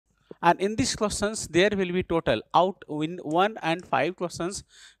And in these questions there will be total out in 1 and 5 questions,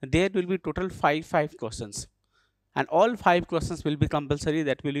 there will be total 5 questions, and all 5 questions will be compulsory,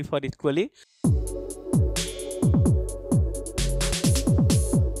 that will be for equally.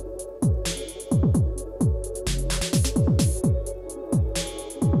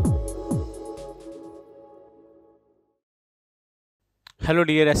 Hello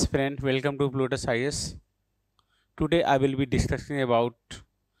dear aspirant, welcome to PLUTUS IAS. Today I will be discussing about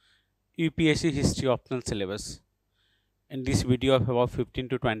UPSC History Optional Syllabus. In this video of about 15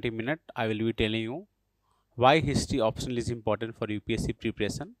 to 20 minutes, I will be telling you why history optional is important for UPSC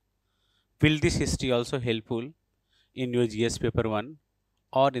preparation. Will this history also helpful in your GS paper 1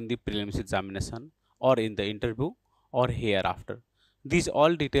 or in the prelims examination or in the interview or hereafter? These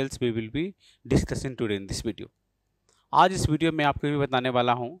all details we will be discussing today in this video. आज इस video में आपको भी बताने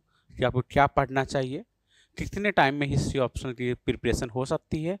वाला हूँ कि आपको क्या पढ़ना चाहिए, कितने टाइम में हिस्ट्री ऑप्शनल की प्रिपरेशन हो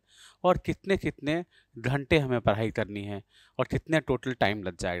सकती है और कितने कितने घंटे हमें पढ़ाई करनी है और कितने टोटल टाइम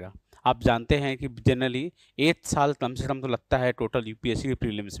लग जाएगा। आप जानते हैं कि जनरली 8 साल कम से कम तो लगता है टोटल यूपीएससी के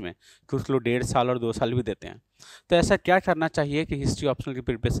प्रीलिम्स में, कुछ लोग 1.5 साल और 2 साल भी देते हैं। तो ऐसा क्या करना चाहिए कि हिस्ट्री ऑप्शनल की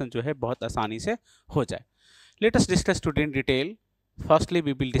प्रिपरेशन जो है बहुत आसानी से हो जाए। Let us discuss today in detail. Firstly,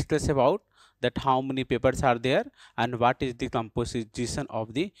 we will discuss about that how many papers are there and what is the composition of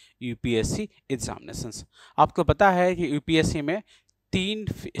the UPSC examinations. आपको पता है कि UPSC में 3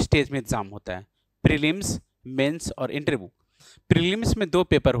 स्टेज में एग्जाम होता है, प्रीलिम्स, मेंस और interview. Prelims में 2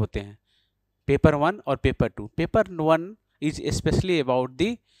 पेपर होते हैं, पेपर 1 और paper 2. Paper 1 is especially about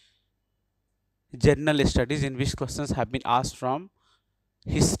the general studies in which questions have been asked from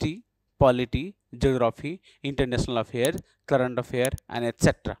history, polity, geography, international affairs, current affair and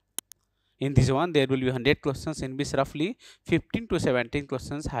etc. In this one there will be 100 questions in which roughly 15 to 17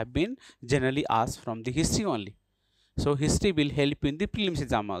 questions have been generally asked from the history only. So history will help in the prelims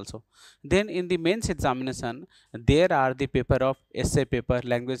exam also. Then in the mains examination there are the paper of essay paper,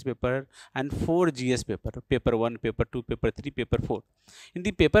 language paper and 4 GS paper, paper 1, paper 2, paper 3, paper 4. In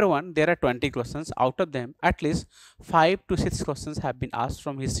the paper 1 there are 20 questions, out of them at least 5 to 6 questions have been asked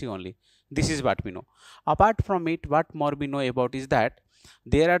from history only. This is what we know. Apart from it, what more we know about is that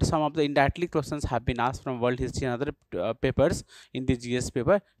there are some of the indirectly questions have been asked from world history and other papers in the GS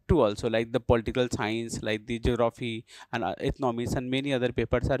paper 2 also, like the political science, like the geography and economics and many other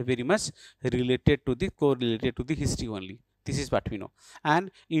papers are very much related to the correlated to the history only. This is what we know.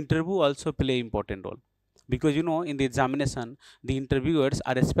 And interview also play important role, because you know in the examination the interviewers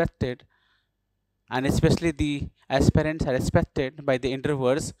are expected, and especially the aspirants are expected by the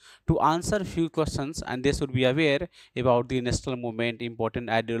interviewers to answer few questions, and they should be aware about the national movement, important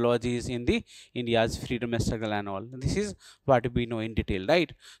ideologies in the India's freedom struggle and all. This is what we know in detail,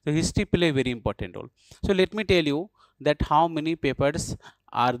 right? So history play a very important role. So let me tell you that how many papers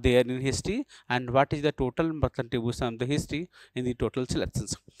are there in history and what is the total contribution of the history in the total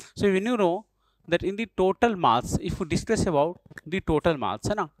selections. So when you know that in the total marks, if we discuss about the total marks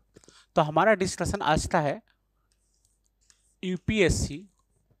है ना, तो हमारा discussion आज का है UPSC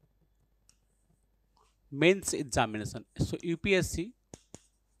mains examination. So UPSC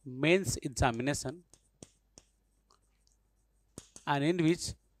mains examination and in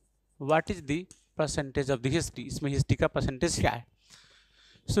which what is the percentage of the history. इसमें history का percentage क्या है.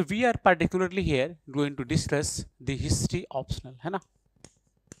 So we are particularly here going to discuss the history optional, है ना.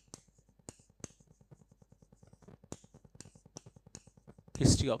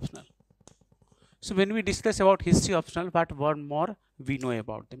 History optional. So when we discuss about history optional, what one more we know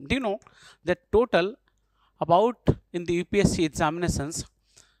about them? Do you know that total about in the UPSC examinations,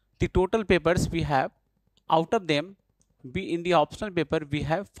 the total papers we have, out of them we in the optional paper we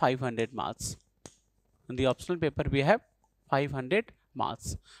have 500 marks. In the optional paper we have 500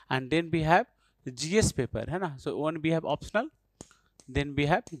 marks, and then we have GS paper, है ना. So one we have optional, then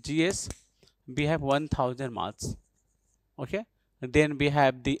we have GS, we have 1000 marks. Okay, then we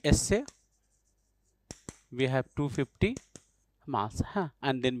have the essay, we have 250 marks,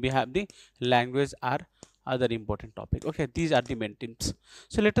 and then we have the language or other important topic. Okay, these are the main themes.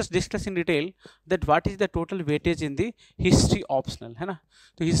 So let us discuss in detail that what is the total weightage in the history optional, है ना.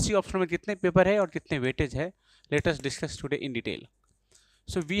 तो history optional में कितने paper है और कितने weightage है, let us discuss today in detail.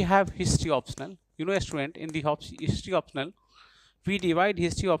 So we have history optional. You know, a student, in the history optional we divide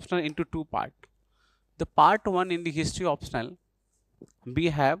history optional into 2 parts. The part 1 in the history optional, we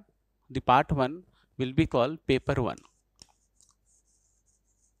have the part 1 will be called paper 1,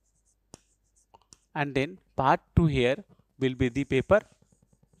 and then part 2 here will be the paper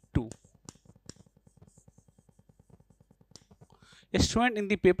 2. A student, in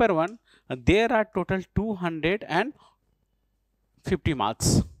the paper 1 there are total 250 marks.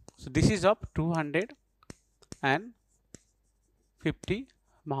 So this is of 250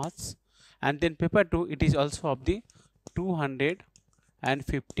 marks, and then paper 2 it is also of the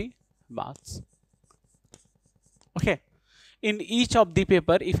 250 marks. Okay. In each of the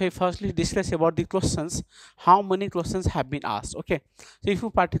paper, if I firstly discuss about the questions, how many questions have been asked. Okay, so if you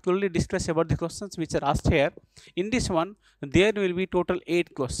particularly discuss about the questions which are asked here, in this one there will be total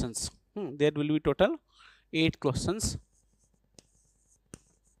 8 questions. There will be total 8 questions,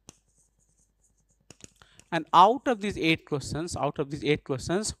 and out of these 8 questions,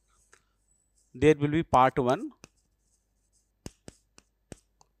 there will be part 1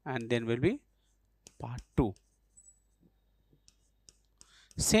 and then will be part 2.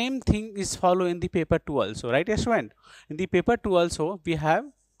 Same thing is follow in the paper 2 also, right, student? In the paper 2 also we have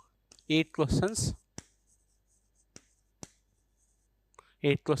 8 questions.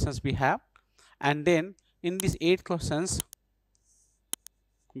 8 questions we have, and then in these 8 questions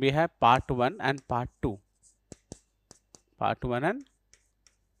we have part 1 and part 2. Part 1 and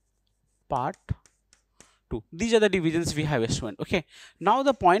part 2. These are the divisions we have, student. Okay. Now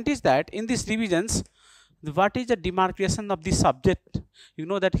the point is that in these divisions, what is the demarcation of the subject? You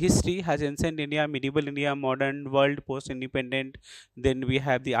know that history has ancient India, medieval India, modern world, post-independent, then we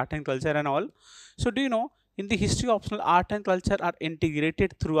have the art and culture and all. So do you know, in the history optional, art and culture are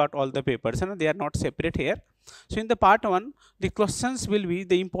integrated throughout all the papers, and they are not separate here. So in the part 1, the questions will be,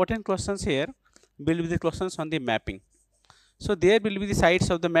 the important questions here will be the questions on the mapping. So there will be the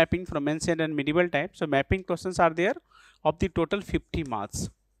sites of the mapping from ancient and medieval time. So mapping questions are there of the total 50 marks.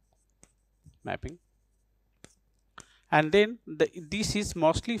 Mapping. And then this is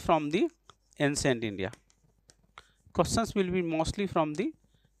mostly from the ancient India. Questions will be mostly from the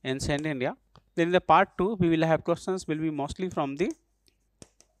ancient India. Then in the part 2, we will have questions will be mostly from the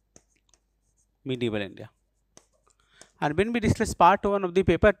medieval India. And when we discuss part 1 of the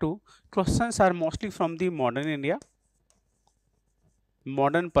paper 2, questions are mostly from the modern India.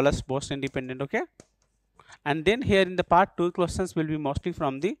 Modern plus post independent, okay. And then here in the part 2, questions will be mostly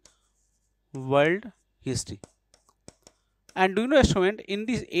from the world history. And do you know, student, in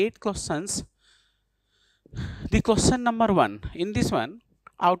these 8 questions, the question number 1, in this one,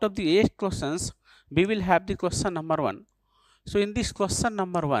 out of the 8 questions, we will have the question number 1. So in this question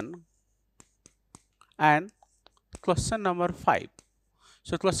number 1 and question number 5.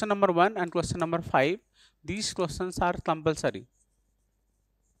 So question number 1 and question number 5, these questions are compulsory.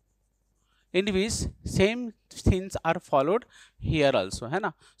 In which same things are followed here also, है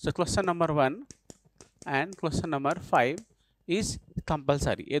ना? So question number 1 and question number 5 is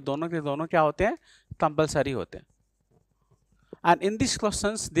compulsory. ये दोनों के दोनों क्या होते हैं? Compulsory होते हैं. And in these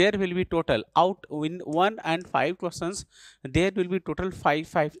questions there will be total, out in 1 and 5 questions there will be total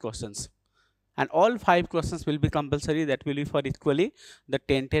 5 questions, and all 5 questions will be compulsory. That will be for equally the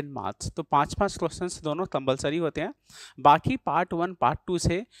 10 marks. तो 5 questions दोनों compulsory होते हैं. बाकी part 1 part 2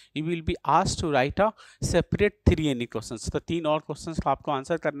 से you will be asked to write a separate 3 any questions. तो 3 और questions का आपको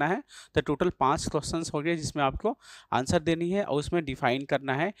आंसर करना है. तो टोटल 5 questions हो गए जिसमें आपको आंसर देनी है और उसमें डिफाइन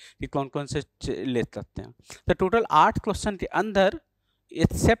करना है कि कौन कौन से ले सकते हैं. तो टोटल 8 क्वेश्चन के अंदर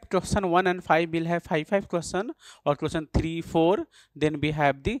except question 1 and 5 will have 5 question, or question 3 4, then we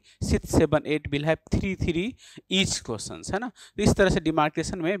have the 6 7 8 will have 3 each questions, है ना. इस तरह से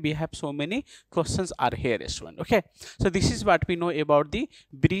demarcation में we have so many questions are here, student. Okay, so this is what we know about the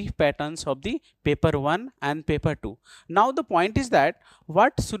brief patterns of the paper 1 and paper 2. Now the point is that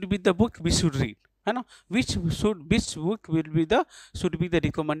what should be the book we should read, है ना. which book will be the should be the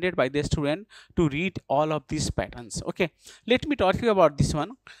recommended by the student to read all of these patterns. Okay, let me talk to you about this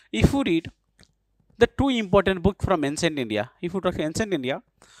one. If you read the 2 important book from ancient India, if you talk ancient India,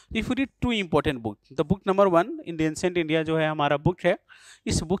 if you read 2 important book, the book number 1 in the ancient India जो है हमारा book है,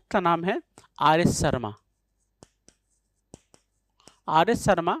 इस book का नाम है R.S. Sharma. R.S.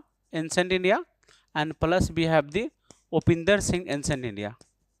 Sharma ancient India, and plus we have the Upinder Singh ancient India.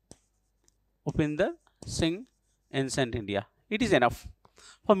 Upinder Singh ancient India. It is enough.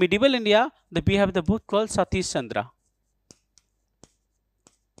 For medieval India, we have the book called Satish Chandra.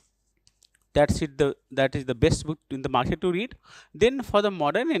 That's it. That is the best book in the market to read. Then for the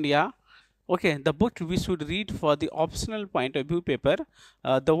modern India, okay, the book we should read for the optional point of view paper.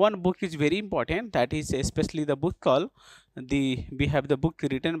 The one book is very important. That is especially the book called we have the book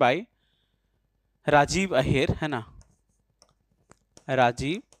written by Rajiv Aher, है ना.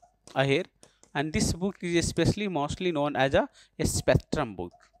 Rajiv Aher. And this book is especially mostly known as a spectrum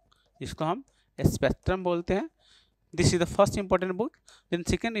book. इसको हम spectrum बोलते हैं. This is the first important book. Then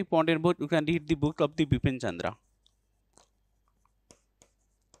second important book, you can read the book of the Bipin Chandra.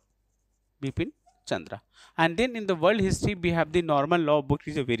 Bipin Chandra. And then in the world history we have the normal law book,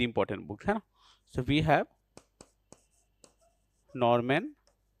 is a very important book, है ना? So we have Norman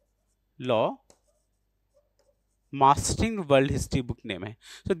Law Mastering World History book name है.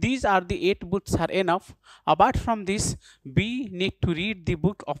 So these are the 8 books are enough. Apart from this, we need to read the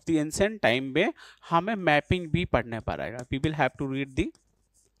book of the ancient time में हमें mapping भी पढ़ने पड़ेगा. We will have to read the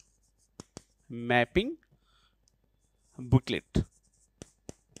mapping booklet.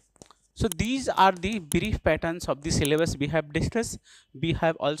 So these are the brief patterns of the syllabus we have discussed. We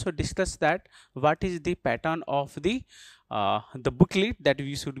have also discussed that what is the pattern of the booklet that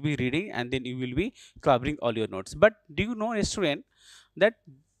we should be reading, and then you will be covering all your notes. But do you know, student, that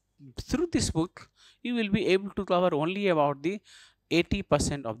through this book you will be able to cover only about the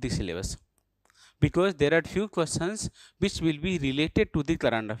 80% of the syllabus, because there are few questions which will be related to the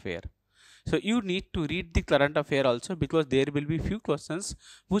current affair. So you need to read the current affair also, because there will be few questions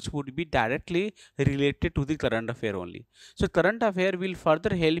which would be directly related to the current affair only. So current affair will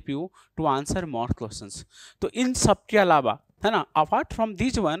further help you to answer more questions. तो इन सब के अलावा, है ना, apart from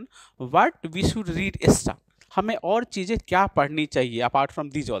this one, what we should read extra, हमें और चीजें क्या पढ़नी चाहिए apart from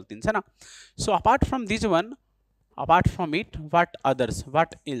these all things, है ना? So apart from this one, apart from it, what others,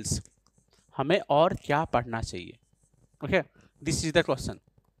 what else, हमें और क्या पढ़ना चाहिए? Okay, this is the question.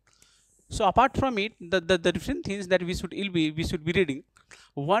 So apart from it, the different things that we should be reading,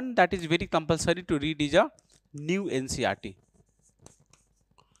 one that is very compulsory to read is a new NCERT.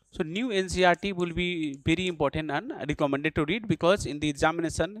 So new NCERT will be very important and recommended to read, because in the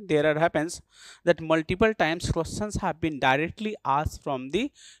examination there happens that multiple times questions have been directly asked from the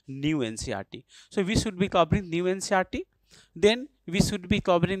new NCERT. So we should be covering new NCERT, then we should be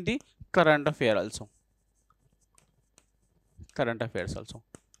covering the current affair also. Current affairs also.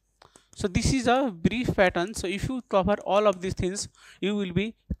 So this is a brief pattern. So if you cover all of these things, you will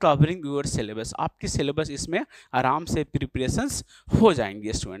be covering your syllabus. आपकी syllabus इसमें आराम से preparations हो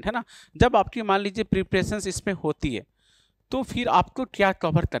जाएंगे student, है ना? जब आपकी मान लीजिए preparations इसमें होती है, तो फिर आपको क्या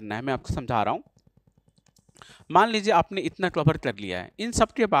कवर करना है मैं आपको समझा रहा हूँ. मान लीजिए आपने इतना कवर कर लिया है, इन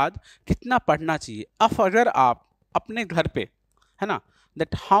सब के बाद कितना पढ़ना चाहिए. अब अगर आप अपने घर पे, है ना,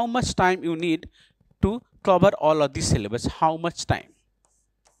 that how much time you need to cover all of the syllabus, how much time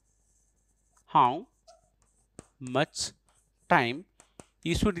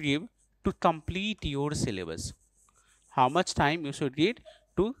you should give to complete your syllabus. How much time you should give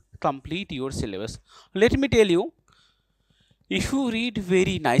to complete your syllabus? Let me tell you, if you read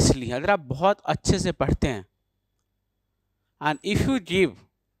very nicely, अगर आप बहुत अच्छे से पढ़ते हैं, and if you give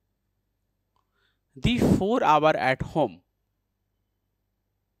the 4 hours at home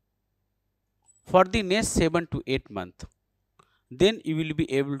for the next 7 to 8 months, then you will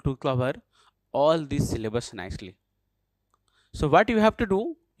be able to cover all this syllabus nicely. So what you have to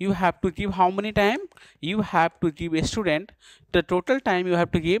do, you have to give how many time? You have to give a student the total time you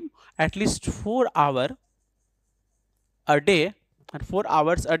have to give at least 4 hours a day, and 4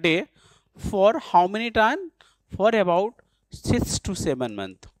 hours a day for how many time? For about 6 to 7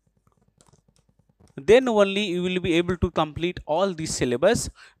 months. Then only you will be able to complete all this syllabus.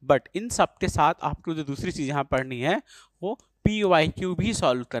 But इन सब के साथ आपको जो दूसरी चीज यहाँ पढ़नी है वो PYQ भी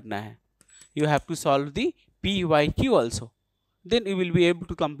solve करना है. You have to solve the PYQ also. Then you will be able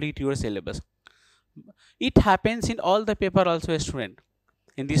to complete your syllabus. It happens in all the paper also, student.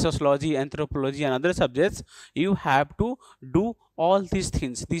 In the sociology, anthropology and other subjects, you have to do all these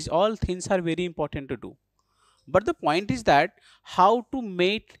things. These all things are very important to do. But the point is that how to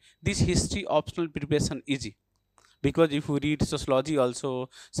make this history optional preparation easy. Because if you read sociology also,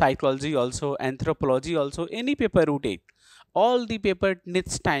 psychology also, anthropology also, any paper you take, all the paper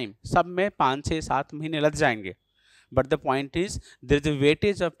needs time. सब में 5 से 7 महीने लग जाएंगे. But the point is, there is a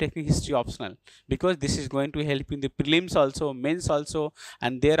weightage of taking history optional, because this is going to help you in the prelims also, mains also,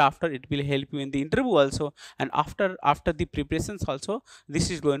 and thereafter it will help you in the interview also, and after the preparations also, this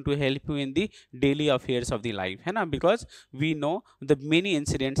is going to help you in the daily affairs of the life, है ना? Because we know the many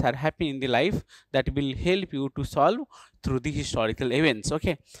incidents are happening in the life that will help you to solve through the historical events.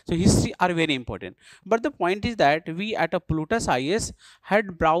 Okay, so history are very important. But the point is that we at a PLUTUS IAS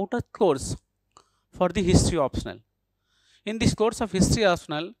had brought a course for the history optional. In this course of history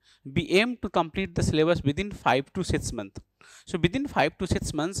optional, we aim to complete the syllabus within 5 to 6 months. So within 5 to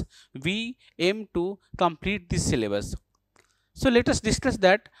 6 months, we aim to complete this syllabus. So let us discuss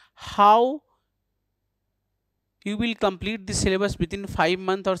that how you will complete the syllabus within 5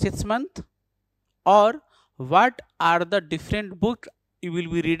 months or 6 months, or what are the different books you will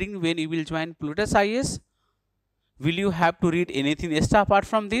be reading when you will join PLUTUS IAS. Will you have to read anything extra apart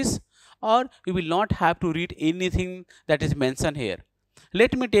from this, or you will not have to read anything that is mentioned here?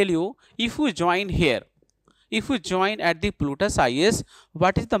 let me tell you, if you join here, if you join at the PLUTUS IAS,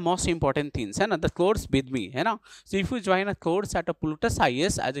 what is the most important things है ना, the course with me है ना. So if you join a course at a PLUTUS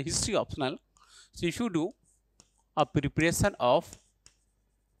IAS as a history optional, so if you do a preparation of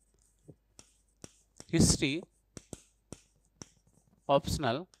history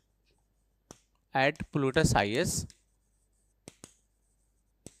optional at PLUTUS IAS,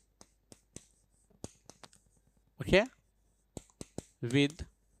 okay, with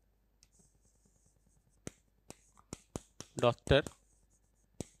Dr.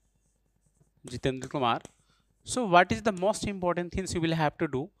 Jitendra Kumar. So what is the most important things you will have to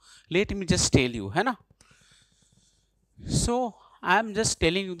do? Let me just tell you, है ना. So I am just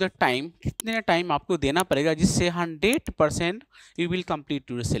telling you the time, कितने time आपको देना पड़ेगा जिससे 100% you will complete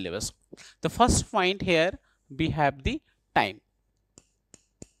your syllabus. The first point here we have the time.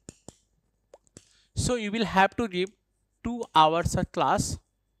 So you will have to give 2 hours of class,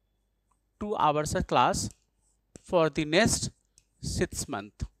 2 hours of class for the next 6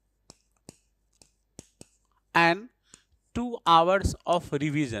 months, and 2 hours of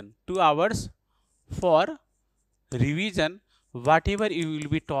revision, 2 hours for revision whatever you will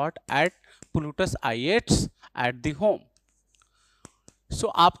be taught at PLUTUS IAS at the home.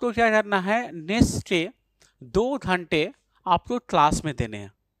 So आपको क्या करना है, next के 2 घंटे आपको class में देने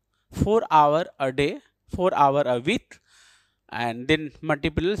हैं, 4 hour a day, 4 hour a week, and then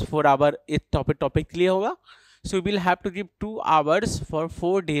multiples 4 hour एक topic clear होगा. So we will have to give 2 hours for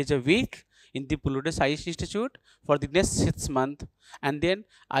 4 days a week in the PLUTUS IAS Institute for the next 6 months, and then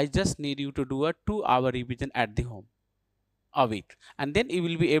I just need you to do a 2-hour revision at the home a week, and then you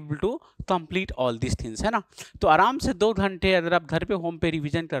will be able to complete all these things, है ना. तो आराम से 2 घंटे अगर आप घर पे होम पे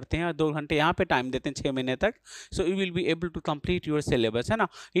रिवीजन करते हैं और 2 घंटे यहाँ पे टाइम देते हैं 6 महीने तक, so you will be able to complete your syllabus, है ना.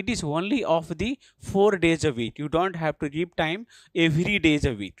 It is only of the 4 days a week. You don't have to give time every days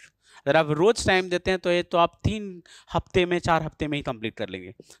a week. अगर आप रोज टाइम देते हैं तो ये तो आप 3 हफ्ते में 4 हफ्ते में ही कंप्लीट कर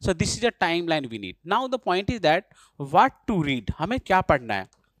लेंगे. So this is a time line we need. Now the point is that what to read, हमें क्या पढ़ना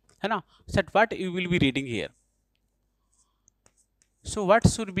है ना. Set what you will be reading here. So what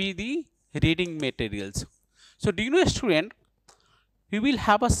should be the reading materials. So do you know student, you will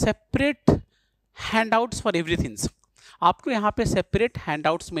have a separate handouts for everything. आपको यहाँ पे separate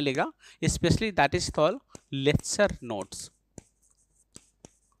handouts मिलेगा, specially that is called lecture notes.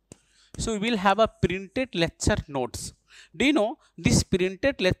 So we will have a printed lecture notes. Do you know this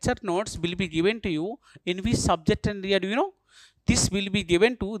printed lecture notes will be given to you in which subject and area? Do you know? This will be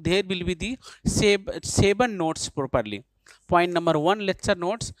given to, there will be the 7 notes properly. Point number 1 lecture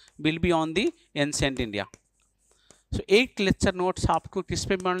notes will be on the ancient India. So 8 lecture notes आपको किस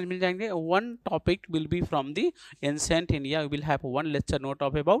पे मिल जाएंगे. 1 topic will be from the ancient India. We will have 1 lecture note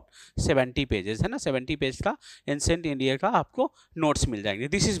of about 70 pages, है ना. 70 page का ancient India का आपको notes मिल जाएंगे.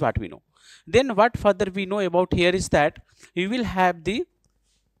 This is what we know. Then what further we know about here is that you will have the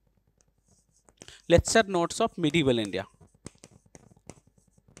lecture notes of medieval India.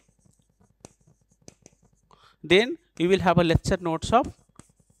 Then you will have a lecture notes of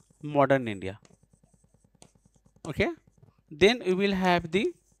modern India. Okay, then we will have the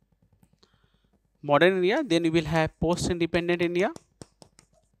modern India, then we will have post-independent India,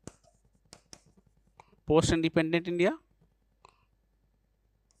 post-independent India,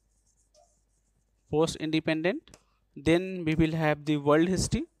 post-independent, then we will have the world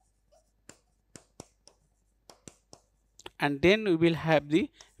history, and then we will have the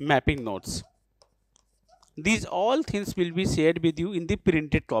mapping notes. These all things will be shared with you in the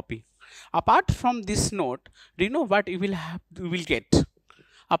printed copy. Apart from this note, do you know what you will have, you will get?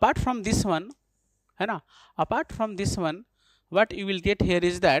 Apart from this one, है ना, apart from this one, what you will get here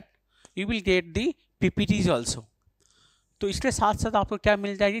is that you will get the PPTs also. तो इसके साथ साथ आपको क्या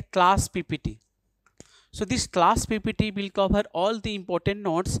मिल जाएगी, class PPT. So this class PPT will cover all the important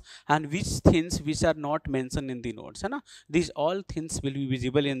notes and which things which are not mentioned in the notes, है ना. These all things will be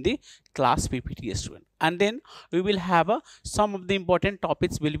visible in the class PPT student. And then we will have some of the important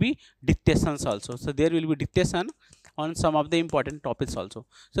topics will be dictations also. So there will be dictation on some of the important topics also.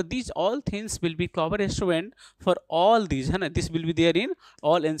 So these all things will be covered student for all these, है ना. This will be there in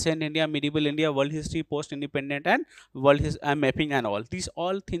all ancient India, medieval India, world history, post independent and world mapping and all. These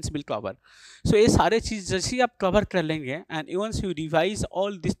all things will cover. So ये सारे चीज जैसे आप cover कर लेंगे and once you revise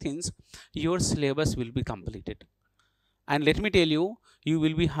all these things, your syllabus will be completed. And let me tell you, you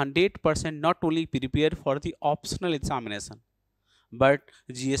will be 100% not only prepared for the optional examination, but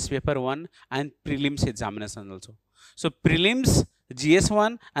GS paper 1 and prelims examination also. So prelims,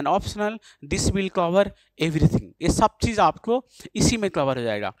 GS1 and optional, this will cover everything. ये सब चीज आपको इसी में cover हो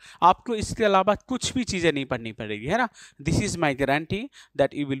जाएगा, आपको इसके अलावा कुछ भी चीजें नहीं पढ़नी पड़ेगी, है ना. This is my guarantee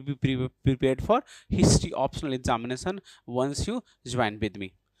that you will be prepared for history optional examination once you join with me.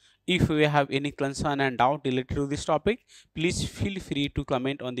 If you have any concern and doubt related to this topic, please feel free to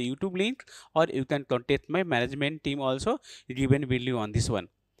comment on the YouTube link, or you can contact my management team also given below on this one.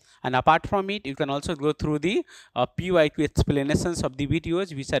 And apart from it, you can also go through the PYQ explanations of the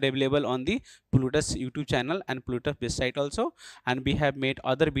videos which are available on the PLUTUS YouTube channel and PLUTUS website also. And we have made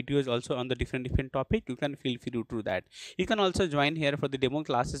other videos also on the different topic. You can feel free to do that. You can also join here for the demo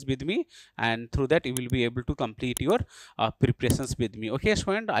classes with me, and through that you will be able to complete your preparations with me. Okay,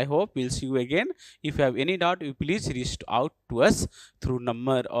 student, I hope we'll see you again. If you have any doubt, you please reach out to us through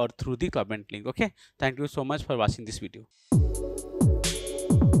number or through the comment link. Okay, thank you so much for watching this video.